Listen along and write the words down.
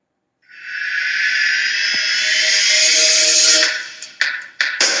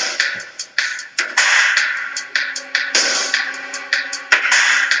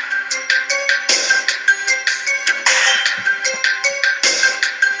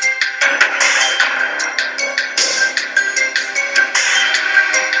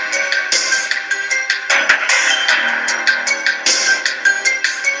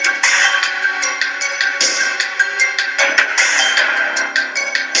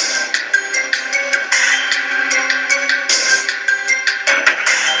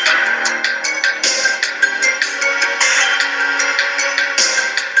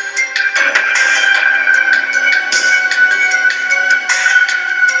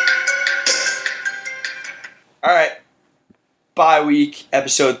Alright. Bi-week,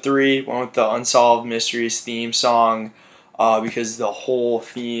 episode 3, one with the Unsolved Mysteries theme song, because the whole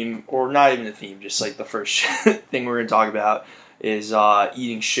theme, or not even the theme, just like the first thing we're going to talk about is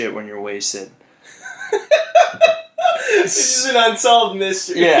eating shit when you're wasted. This is an unsolved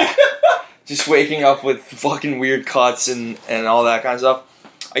mystery. Yeah. Just waking up with fucking weird cuts and all that kind of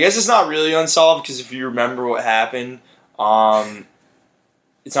stuff. I guess it's not really unsolved, because if you remember what happened,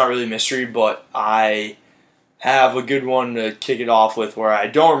 it's not really a mystery, but I have a good one to kick it off with where I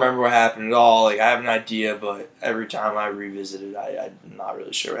don't remember what happened at all. Like, I have an idea, but every time I revisit it, I'm not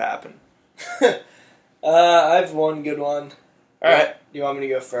really sure what happened. I have one good one. Alright. You want me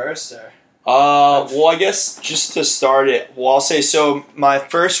to go first, or? Well, I guess just to start it, well, I'll say, so my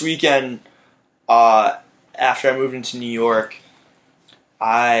first weekend after I moved into New York,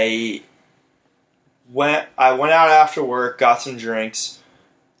 I went out after work, got some drinks,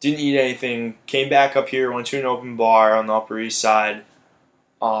 didn't eat anything, came back up here, went to an open bar on the Upper East Side,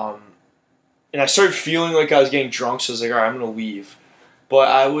 and I started feeling like I was getting drunk, so I was like, alright, I'm going to leave. But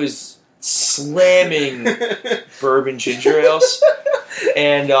I was slamming bourbon ginger ales,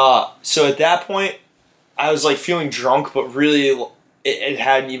 and so at that point, I was like feeling drunk, but really it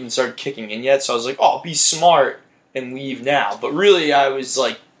hadn't even started kicking in yet, so I was like, oh, I'll be smart and leave now. But really, I was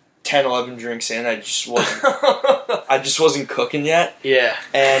like 10, 11 drinks in, I just wasn't cooking yet. Yeah.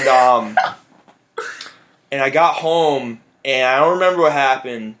 And I got home, and I don't remember what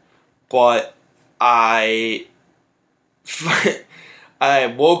happened, but I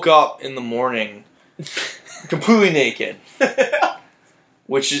woke up in the morning completely naked.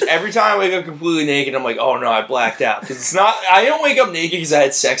 Which is, every time I wake up completely naked, I'm like, oh no, I blacked out. Because it's not, I don't wake up naked because I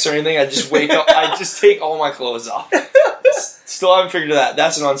had sex or anything. I just wake up, I just take all my clothes off. Still haven't figured it out.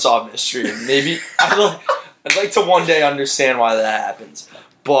 That's an unsolved mystery. Maybe, I'd like to one day understand why that happens.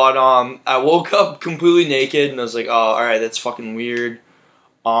 But I woke up completely naked, and I was like, oh, alright, that's fucking weird.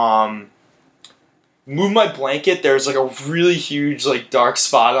 Moved my blanket, there's like a really huge, like, dark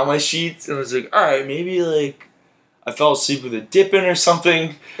spot on my sheets, and I was like, alright, maybe, like, I fell asleep with a dip in or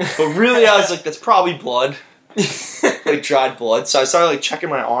something, but really I was like, that's probably blood, like dried blood. So I started like checking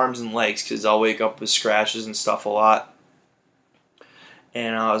my arms and legs because I'll wake up with scratches and stuff a lot.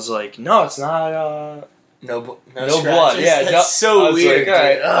 And I was like, no, it's not. No blood. Yeah, that's so weird. Like, all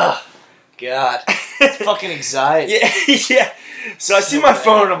right. Ugh, God, it's fucking anxiety. Yeah. So I see my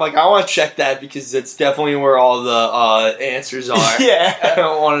phone, and I'm like, I want to check that because that's definitely where all the answers are. Yeah, I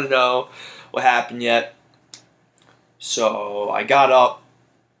don't want to know what happened yet. So I got up,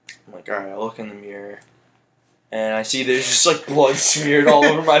 I'm like, alright, I look in the mirror, and I see there's just like blood smeared all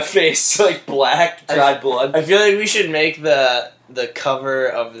over my face, like black, dried blood. I feel like we should make the cover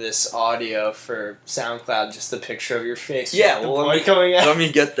of this audio for SoundCloud just the picture of your face. Yeah, with the well, blood coming out. Let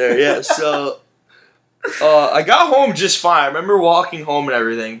me get there, yeah, so I got home just fine. I remember walking home and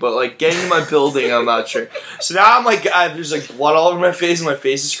everything, but like getting to my building, I'm not sure. So now I'm like, there's like blood all over my face, and my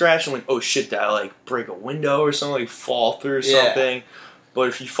face is scratched. I'm like, oh shit, did I like break a window or something, like fall through something? But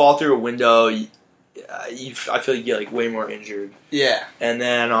if you fall through a window, I feel like you get like way more injured. Yeah. And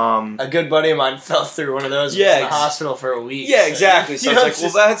then a good buddy of mine fell through one of those. Yeah, in the hospital for a week. Yeah, exactly. So I was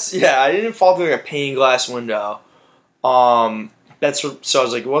like, well, I didn't fall through like a pane glass window. So I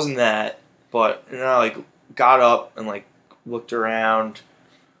was like, it wasn't that. But and I like got up and like looked around,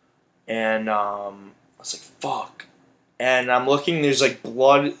 and I was like, "Fuck!" And I'm looking. There's like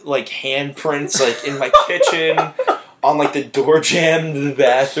blood, like handprints, like in my kitchen, on like the door jamb to the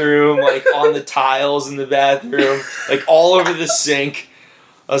bathroom, like on the tiles in the bathroom, like all over the sink.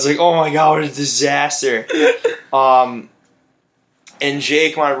 I was like, "Oh my god, what a disaster!" And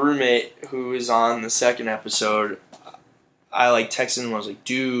Jake, my roommate, who is on the second episode, I like texted him. I was like,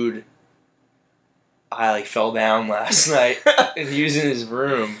 "Dude, I like fell down last night," and he was in his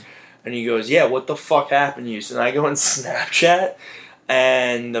room, and he goes, "Yeah, what the fuck happened to you?" So then I go on Snapchat,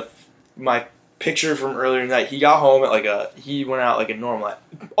 and my picture from earlier tonight, he got home at he went out like a normal.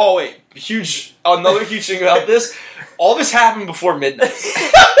 Oh wait, another huge thing about this, all this happened before midnight.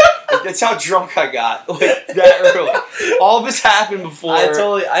 That's how drunk I got, like that early. All of this happened before. I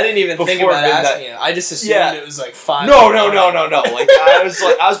didn't even think about midnight. Asking you. I just assumed it was like 5. No. Like I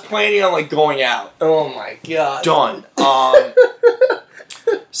was planning on like going out. Oh my god. Done.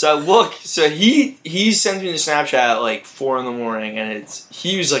 So I look. So he sends me the Snapchat at like 4 a.m, and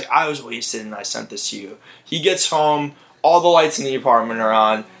he was like, I was wasted, and I sent this to you. He gets home. All the lights in the apartment are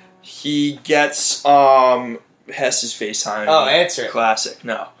on. He gets Hess's FaceTime. Oh, answer it. Classic.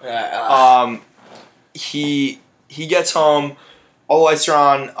 No. He gets home. All the lights are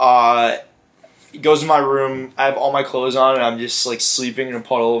on. He goes in my room. I have all my clothes on, and I'm just like sleeping in a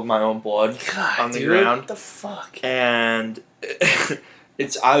puddle of my own blood on the ground. What the fuck? And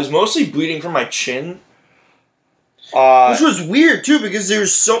I was mostly bleeding from my chin. Which was weird too, because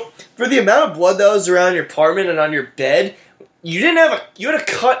for the amount of blood that was around your apartment and on your bed, you had a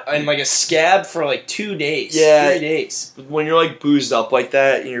cut and like a scab for like 2 days. Yeah. 3 days. When you're like boozed up like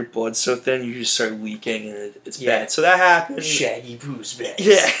that and your blood's so thin, you just start leaking and it's bad. So that happened. Shaggy booze bags.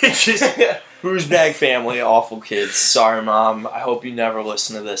 Yeah, it's just booze bag family, awful kids. Sorry, Mom. I hope you never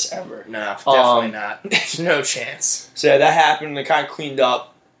listen to this ever. No, definitely not. There's no chance. So yeah, that happened. I kind of cleaned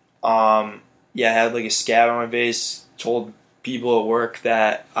up. I had like a scab on my face. Told people at work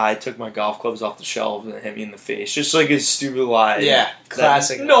that I took my golf clubs off the shelves and it hit me in the face. Just like a stupid lie. Yeah,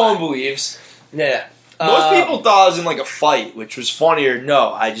 classic. No one believes. Yeah. Most people thought I was in like a fight, which was funnier.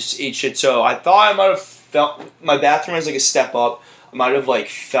 No, I just ate shit. So I thought I might have felt my bathroom has like a step up. I might have like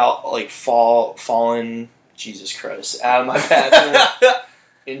fallen. Jesus Christ, out of my bathroom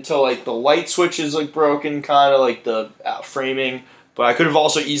into like the light switch is like broken, kind of like the framing. But I could have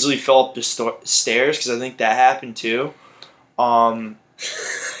also easily fell up the stairs because I think that happened too.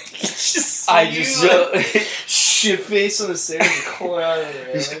 Shit face on the stairs and calling out of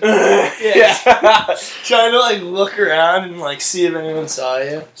there. Yeah. Trying to like look around and like see if anyone saw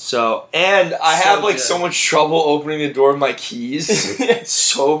you. So, and I have like so much trouble opening the door with my keys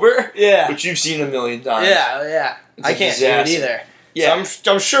sober. Yeah. Which you've seen a million times. Yeah. I can't do it either. Yeah.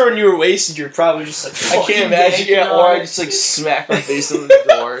 So I'm sure when you were wasted, you were probably just like, I can't imagine. Yeah, or I just like smack my face on the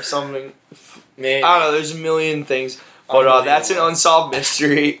door or something. Maybe. I don't know. There's a million things. But that's an unsolved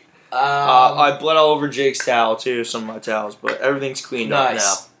mystery. I bled all over Jake's towel too, some of my towels, but everything's cleaned up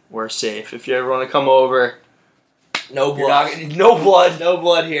now. We're safe. If you ever want to come over, no blood. No blood. No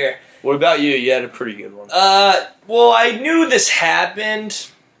blood here. What about you? You had a pretty good one. Well, I knew this happened,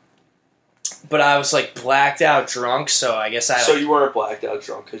 but I was like blacked out drunk, so I guess So you weren't blacked out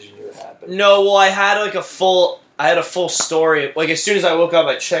drunk because you knew it happened? No, well, I had a full story. Like, as soon as I woke up,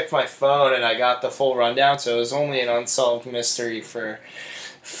 I checked my phone and I got the full rundown, so it was only an unsolved mystery for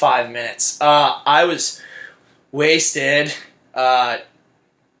 5 minutes. I was wasted,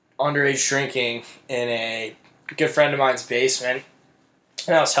 underage drinking in a good friend of mine's basement,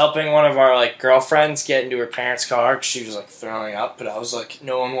 and I was helping one of our, like, girlfriends get into her parents' car because she was, like, throwing up, but I was like,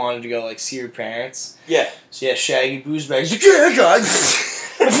 no one wanted to go, like, see her parents. Yeah. So, yeah, Shaggy booze bags. Like, yeah, guys,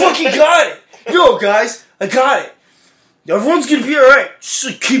 I fucking got it. Yo, guys, I got it. Everyone's gonna be alright. Just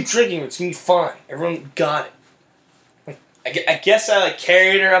like, keep drinking. It's gonna be fine. Everyone got it. I guess I like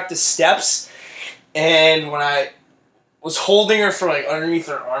carried her up the steps, and when I was holding her from like underneath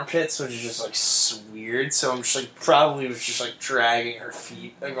her armpits, which is just like weird, so I'm just like probably was just like dragging her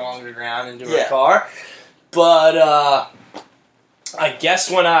feet along the ground into her car. But I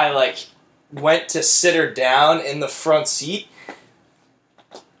guess when I like went to sit her down in the front seat,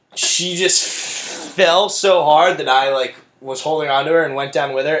 she just fell so hard that I like was holding onto her and went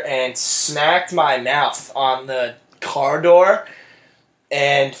down with her and smacked my mouth on the car door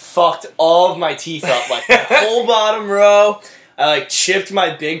and fucked all of my teeth up, like the whole bottom row. I like chipped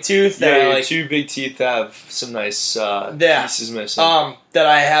my big tooth. Yeah, your like, 2 big teeth have some nice pieces missing. That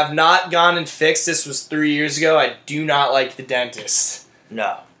I have not gone and fixed. This was 3 years ago. I do not like the dentist.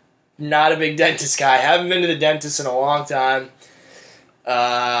 No. Not a big dentist guy. I haven't been to the dentist in a long time.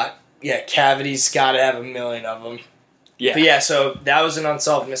 Yeah, cavities, gotta have a million of them. Yeah. But yeah, so that was an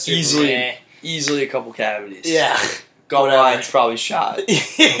unsolved mystery. Easily a couple cavities. Yeah. Gut line's probably shot.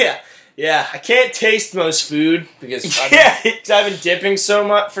 Yeah. I can't taste most food because I've been dipping so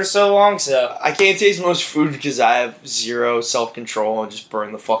much for so long. So I can't taste most food because I have zero self-control and just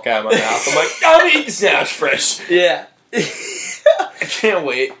burn the fuck out of my mouth. I'm like, I'll eat this now. It's fresh. Yeah. I can't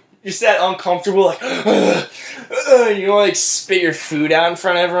wait. Just that uncomfortable, like, you don't like spit your food out in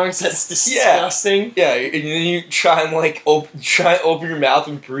front of everyone because that's disgusting. Yeah, and then you try and like open your mouth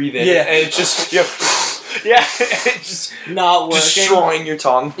and breathe in. Yeah, and it's just it's just not working. Destroying your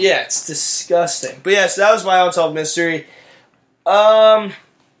tongue. Yeah, it's disgusting. But yeah, so that was my unsolved mystery. Yeah,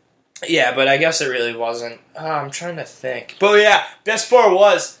 but I guess it really wasn't. I'm trying to think. But yeah, best part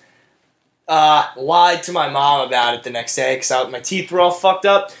was. Lied to my mom about it the next day because my teeth were all fucked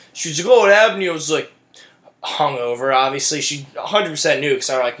up. She was like, "Oh, what happened?" I was like, hungover. Obviously, she 100% knew because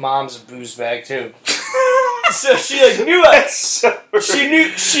our like mom's a booze bag too. So she like knew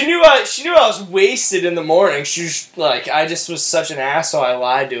she knew I was wasted in the morning. She was like, I just was such an asshole. I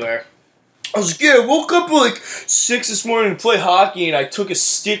lied to her. I was like, yeah, I woke up at like 6 this morning to play hockey, and I took a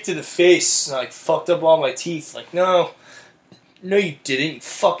stick to the face and I like fucked up all my teeth. Like, no, you didn't. You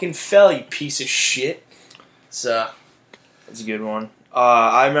fucking fell, you piece of shit. So that's a good one.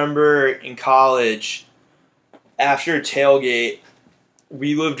 I remember in college, after tailgate,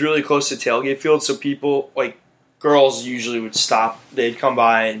 we lived really close to tailgate field, so people, like, girls usually would stop. They'd come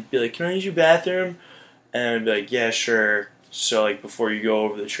by and be like, "Can I use your bathroom?" And I'd be like, "Yeah, sure." So, like, before you go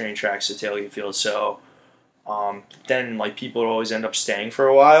over the train tracks to tailgate field. So, then, like, people would always end up staying for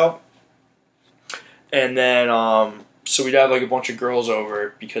a while. And then, so we'd have, like, a bunch of girls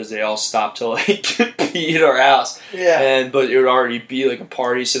over because they all stopped to, like, pee at our house. Yeah. But it would already be, like, a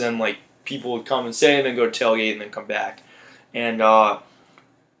party, so then, like, people would come and stay and then go to tailgate and then come back. And,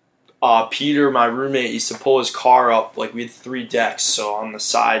 Peter, my roommate, used to pull his car up. Like, we had 3 decks, so on the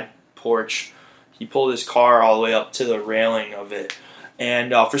side porch, he pulled his car all the way up to the railing of it.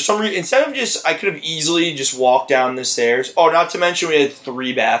 And for some reason, instead of just, I could have easily just walked down the stairs. Oh, not to mention we had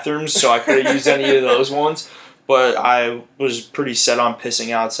 3 bathrooms, so I could have used any of those ones. But I was pretty set on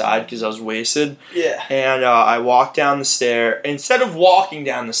pissing outside because I was wasted. Yeah. And I walked down the stair. Instead of walking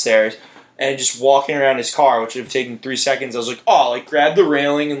down the stairs and just walking around his car, which would have taken 3 seconds, I was like, oh, like, grab the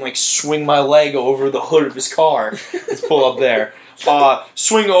railing and, like, swing my leg over the hood of his car. Let's pull up there.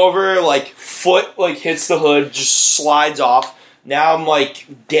 Swing over, like, foot, like, hits the hood, just slides off. Now I'm, like,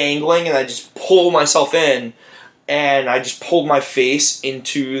 dangling, and I just pull myself in, and I just pulled my face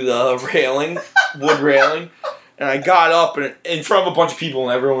into the railing, wood railing, and I got up and in front of a bunch of people,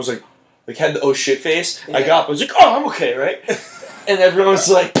 and everyone was, like had the oh shit face. Yeah. I got up, I was like, oh, I'm okay, right? And everyone was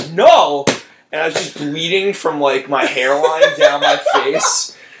like, no! And I was just bleeding from, like, my hairline down my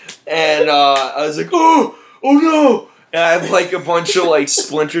face, and I was like, oh no! And I have, like, a bunch of, like,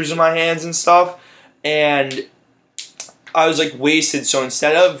 splinters in my hands and stuff, and I was, like, wasted, so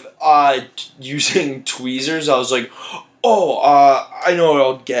instead of using tweezers, I was like, I know what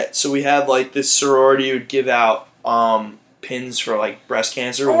I'll get. So we had, like, this sorority who would give out pins for, like, breast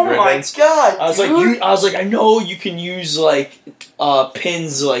cancer with ribbons. Oh my god, I was like, I know you can use, like,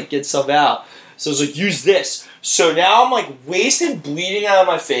 pins to, like, get stuff out. So I was like, use this. So now I'm, like, wasted, bleeding out of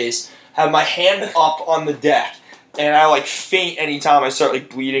my face, have my hand up on the deck. And I, like, faint anytime I start, like,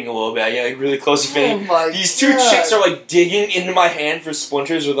 bleeding a little bit. I get, like, really close to fainting. Oh my These 2 chicks are, like, digging into my hand for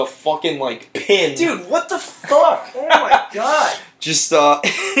splinters with a fucking, like, pin. Dude, what the fuck? Oh my god. Just a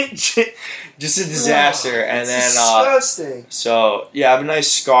disaster. And then, disgusting. So, yeah, I have a nice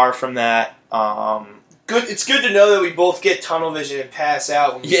scar from that. Good. It's good to know that we both get tunnel vision and pass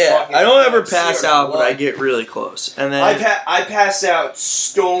out. When I don't ever pass out, but I get really close. And then I passed out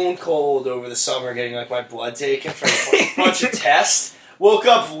stone cold over the summer, getting like my blood taken for a bunch of tests. Woke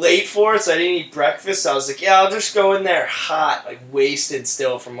up late for it, so I didn't eat breakfast. So I was like, yeah, I'll just go in there hot, like wasted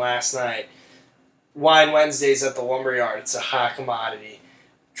still from last night. Wine Wednesdays at the lumberyard. It's a hot commodity.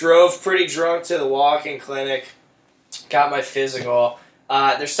 Drove pretty drunk to the walk-in clinic. Got my physical.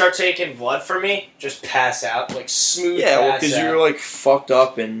 They start taking blood from me, just pass out, like smooth. Yeah, well, because you were like fucked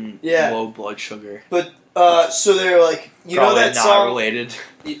up and low blood sugar. But so they're like, you probably know that not song? Related.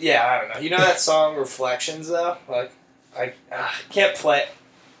 Yeah, I don't know. You know that song Reflections though? Like, I can't play.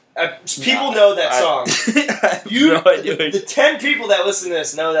 People know that song. I have no idea. The 10 people that listen to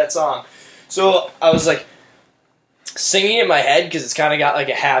this know that song. So I was like singing in my head because it's kind of got like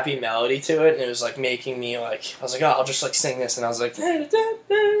a happy melody to it, and it was like making me like, I was like, oh, I'll just like sing this, and I was like,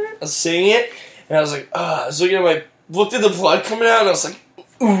 I was singing it, and I was like, I was looking at looked at the blood coming out, and I was like,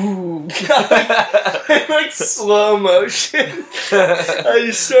 ooh, like slow motion. I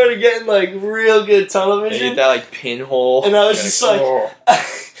just started getting like real good tunnel vision. You get that like pinhole, and I was just like,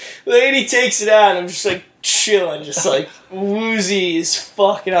 lady takes it out, and I'm just like chilling, just like woozy as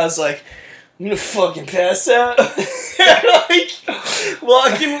fuck, and I was like, I'm gonna fucking pass out. Like,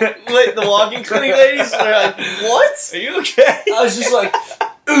 the walking clinic ladies are like, what? Are you okay? I was just like,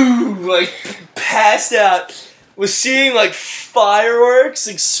 ooh, like, passed out. Was seeing, like, fireworks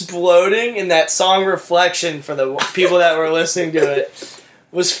exploding, and that song Reflection, for the people that were listening to it,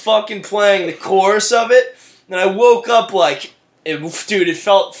 was fucking playing the chorus of it, and I woke up, like, it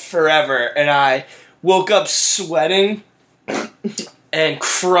felt forever, and I woke up sweating and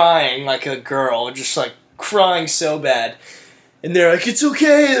crying like a girl, just like crying so bad. And they're like, it's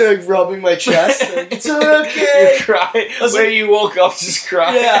okay. They're like rubbing my chest. They're like, it's okay. You're crying. You woke up just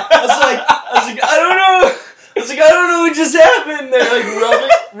crying. Yeah. I was like, I don't know. I was like, I don't know what just happened. They're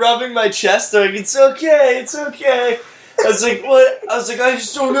like rubbing my chest. They're like, it's okay. It's okay. I was like, what? I was like, I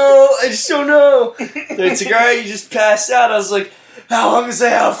just don't know. They're like, alright, you just passed out. I was like, how long is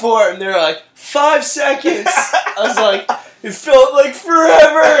I out for? And they're like, 5 seconds. I was like, it felt like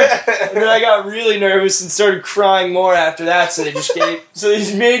forever. And then I got really nervous and started crying more after that. So they just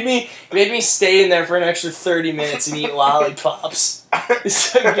made me stay in there for an extra 30 minutes and eat lollipops.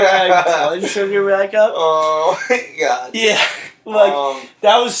 It's like, blood sugar back up. Oh my god. Yeah.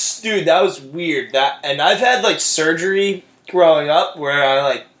 That was weird. And I've had like surgery growing up where I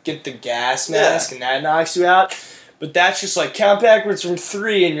like get the gas mask and that knocks you out. But that's just like count backwards from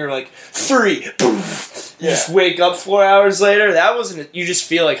 3 and you're like 3. Poof. You just wake up 4 hours later. That wasn't. You just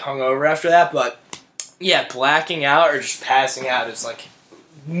feel like hungover after that. But yeah, blacking out or just passing out is like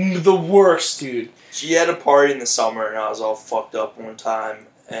the worst, dude. She had a party in the summer and I was all fucked up one time.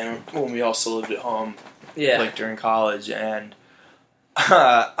 And when we also lived at home, like during college, and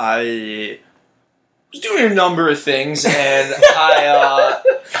I was doing a number of things, and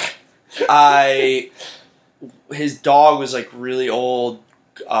his dog was like really old.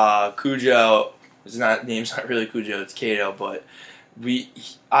 Cujo, name's not really Cujo, it's Kato, but he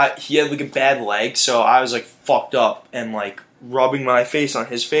had like a bad leg, so I was like fucked up and like rubbing my face on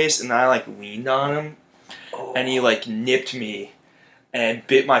his face, and I like leaned on him, and he like nipped me and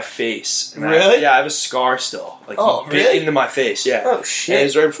bit my face. And really? I have a scar still. Like he bit into my face. Yeah. Oh shit! And it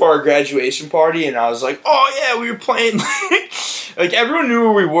was right before our graduation party, and I was like, "Oh yeah, we were playing." Like everyone knew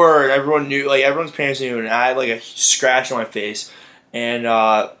where we were, and everyone knew, like everyone's parents knew, and I had like a scratch on my face, and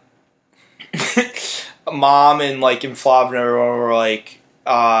Mom and like and Flav and everyone were like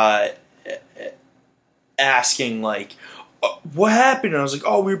asking like, what happened? And I was like,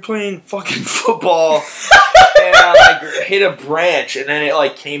 oh, we were playing fucking football, and I like hit a branch, and then it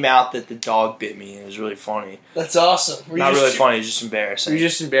like came out that the dog bit me, and it was really funny. That's awesome. Not really funny, it's just embarrassing. Were you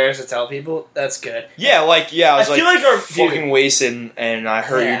just embarrassed to tell people? That's good. Yeah, I was I feel like our fucking wasted, and I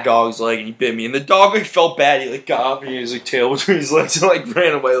hurt your dog's leg, and he bit me, and the dog like felt bad. He like got up, and he was like tail between his legs, and like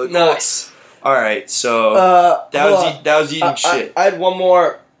ran away. Like, nice. All right, so that was eating shit. I had one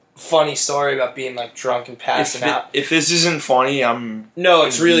more funny story about being like drunk and passing out. If this isn't funny,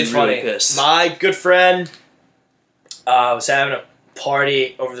 it's really funny. Pissed. My good friend was having a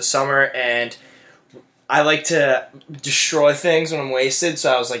party over the summer, and I like to destroy things when I'm wasted.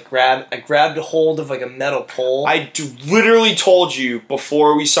 So I was like, I grabbed a hold of like a metal pole. I literally told you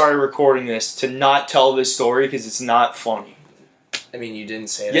before we started recording this to not tell this story because it's not funny. I mean, you didn't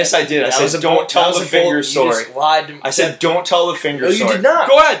say that. Yes, I did. I said, don't tell the finger story. You just lied to me. I said, don't tell the finger story. No, you did not.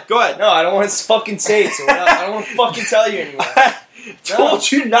 Go ahead. No, I don't want to fucking say it, so I don't want to fucking tell you anymore. I told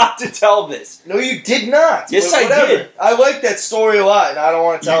you not to tell this. No, you did not. Yes, I did. I like that story a lot, and I don't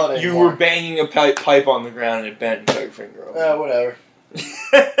want to tell it anymore. You were banging a pipe on the ground and it bent and cut your finger off. Whatever.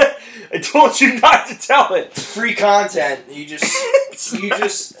 I told you not to tell it. It's free content. You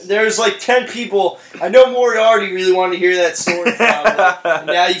just, there's like 10 people. I know Moriarty really wanted to hear that story probably. And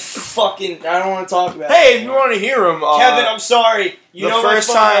now I don't want to talk about it. Hey, if you want to hear him. Kevin, I'm sorry.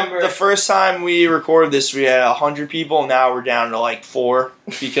 The first time we recorded this, we had 100 people. Now we're down to like 4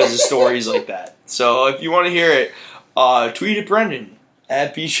 because of stories like that. So if you want to hear it, tweet at Brendan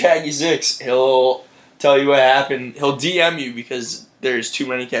at bshaggy6. He'll tell you what happened. He'll DM you because there's too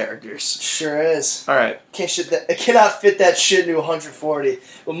many characters. Sure is. All right. I cannot fit that shit into 140.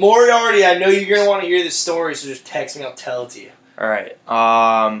 But Moriarty, I know you're going to want to hear this story, so just text me. I'll tell it to you. All right.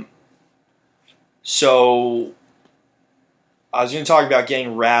 So I was going to talk about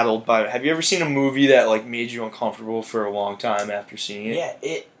getting rattled by. Have you ever seen a movie that like made you uncomfortable for a long time after seeing it? Yeah,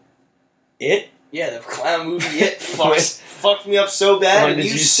 It? It? Yeah, the clown movie It fucked me up so bad. When did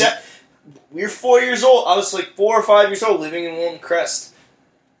you see? We were 4 years old. I was like 4 or 5 years old living in Wilton Crest.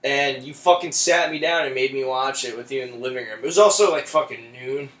 And you fucking sat me down and made me watch it with you in the living room. It was also like fucking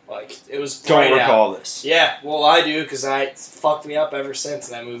noon. Like, it was bright Don't recall out. this. Yeah, well, I do because it's fucked me up ever since,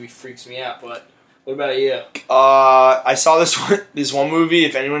 and that movie freaks me out. But what about you? I saw this one movie.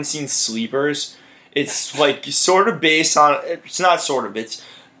 If anyone's seen Sleepers, it's like sort of based on. It's not sort of. It's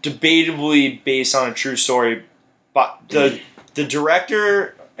debatably based on a true story. But the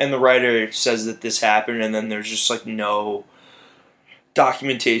director and the writer says that this happened, and then there's just like no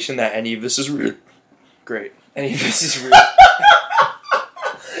documentation that any of this is real. Great. Any of this is real.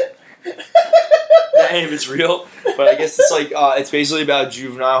 That any of it's real. But I guess it's like it's basically about a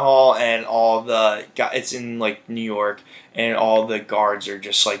juvenile hall, and all the it's in like New York, and all the guards are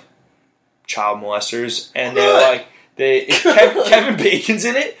just like child molesters, and they're like Kevin Bacon's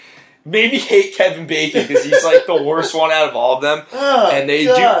in it. Made me hate Kevin Bacon because he's like the worst one out of all of them. And they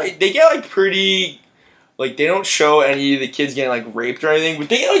get like pretty, like they don't show any of the kids getting like raped or anything, but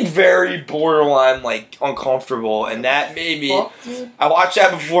they get like very borderline like uncomfortable, and that made me. I watched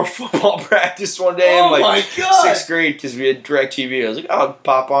that before football practice one day in like 6th grade because we had DirecTV. I was like, I'll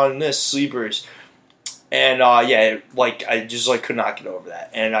pop on this Sleepers, and like I just like could not get over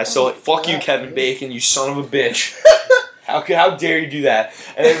that, and I still like fuck you, Kevin Bacon, you son of a bitch. How dare you do that?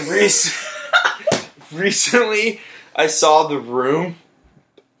 And then recently, I saw The Room,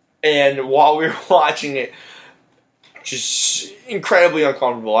 and while we were watching it, just incredibly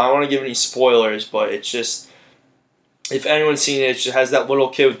uncomfortable. I don't want to give any spoilers, but it's just, if anyone's seen it, it just has that little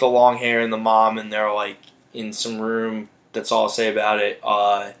kid with the long hair and the mom, and they're like in some room. That's all I'll say about it.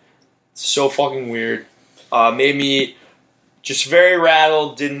 It's so fucking weird. Made me just very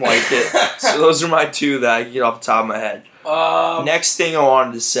rattled. Didn't like it. So those are my two that I can get off the top of my head. Next thing I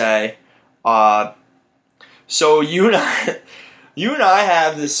wanted to say. So you and I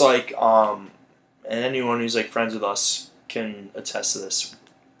have this like and anyone who's like friends with us can attest to this.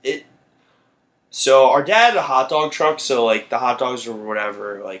 So our dad had a hot dog truck, so like the hot dogs or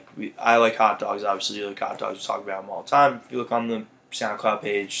whatever, like I like hot dogs, obviously you like hot dogs, we talk about them all the time. If you look on the SoundCloud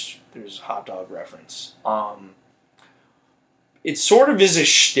page, there's a hot dog reference. It sort of is a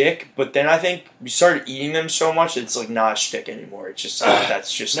shtick, but then I think we started eating them so much it's like not a shtick anymore. It's just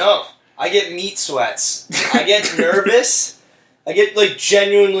that's just no. I get meat sweats. I get nervous. I get like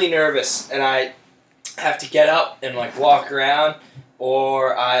genuinely nervous, and I have to get up and like walk around,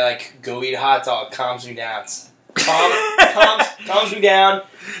 or I like go eat a hot dog. Calms me down. Calms me down.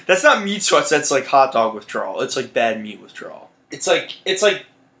 That's not meat sweats. That's like hot dog withdrawal. It's like bad meat withdrawal. It's like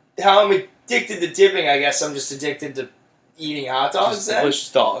how I'm addicted to dipping. I guess I'm just addicted to eating hot dogs.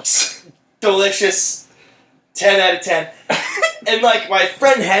 Delicious dogs. Delicious. 10 out of 10. And like my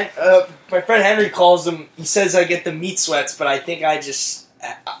friend Henry calls them. He says I get the meat sweats, but I think I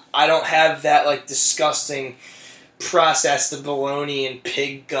don't have that like disgusting processed bologna and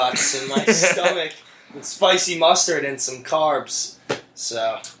pig guts in my stomach with spicy mustard and some carbs.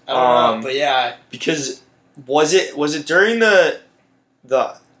 So I don't know, but yeah. Because was it during the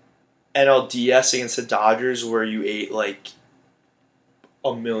NLDS against the Dodgers where you ate like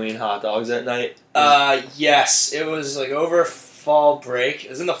 1 million hot dogs at night? Yes, it was like over fall break. It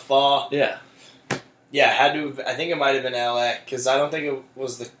was in the fall. Yeah. Yeah, had to. I think it might have been LA because I don't think it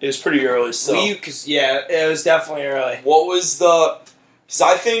was the. It was pretty early still. It was definitely early. What was the? Because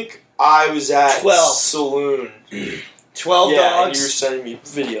I think I was at 12 Saloon. 12 dogs. And you were sending me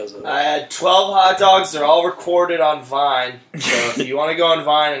videos of it. I had 12 hot dogs. They're all recorded on Vine. So if you want to go on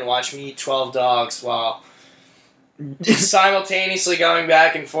Vine and watch me eat 12 dogs while simultaneously going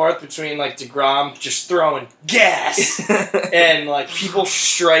back and forth between like DeGrom just throwing gas and like people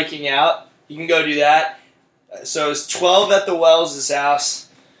striking out, you can go do that. So it was 12 at the Wells' house.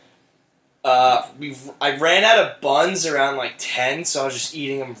 I ran out of buns around like 10, so I was just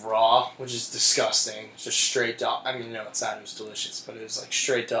eating them raw, which is disgusting. Just straight dog. I mean, no, it's not. It was delicious, but it was like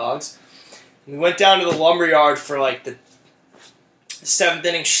straight dogs. And we went down to the lumberyard for like the 7th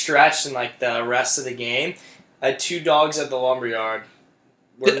inning stretch and like the rest of the game. I had 2 dogs at the lumberyard.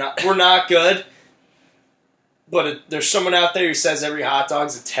 We're not good, but there's someone out there who says every hot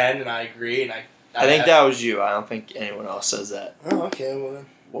dog's a 10, and I agree. And I think that was you. I don't think anyone else says that. Oh, okay. Well then.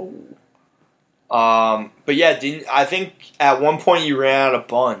 Whoa. But yeah, I think at one point you ran out of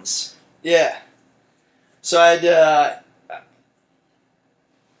buns. Yeah. So I'd.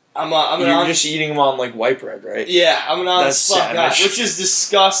 You're just eating them on like white bread, right? Yeah, I'm an honest fuck guy, which is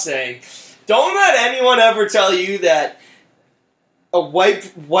disgusting. Don't let anyone ever tell you that a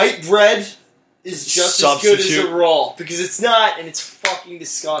white bread is just as good as a roll, because it's not, and it's fucking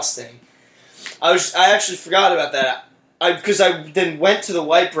disgusting. I actually forgot about that. Because I then went to the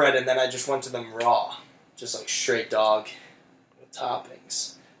white bread and then I just went to them raw, just like straight dog with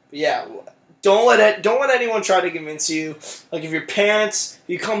toppings. But yeah, don't let anyone try to convince you. Like if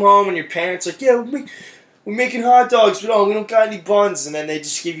you come home and your parents are like, yeah, we're making hot dogs, but we don't got any buns, and then they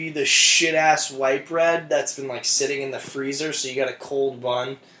just give you the shit ass white bread that's been like sitting in the freezer, so you got a cold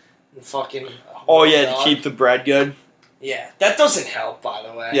bun and fucking. Oh yeah, to keep the bread good. Yeah, that doesn't help, by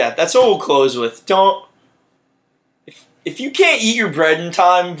the way. Yeah, that's what we'll close with. If you can't eat your bread in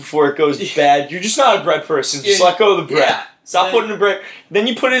time before it goes bad, you're just not a bread person. Just let go of the bread. Yeah. Stop putting the bread. Then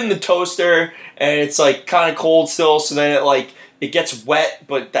you put it in the toaster, and it's like kind of cold still. So then it gets wet,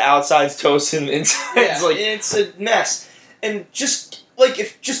 but the outside's toasted and the inside's like it's a mess. And just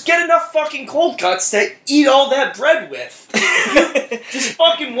get enough fucking cold cuts to eat all that bread with. Just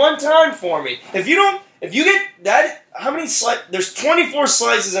fucking one time for me. If you get that, how many slices? There's 24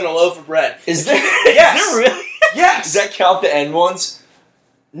 slices in a loaf of bread. Is there? Yes. Is there really? Yes. Does that count the end ones?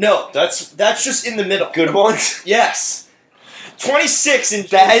 No, that's just in the middle. Good ones? Yes. 26 in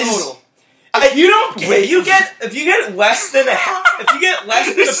total. If you get less than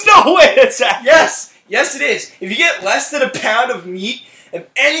there's no way that's happening. Yes it is. If you get less than a pound of meat, of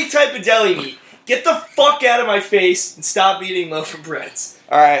any type of deli meat, get the fuck out of my face and stop eating loaf of breads.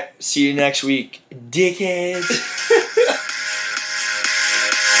 Alright, see you next week, dickheads.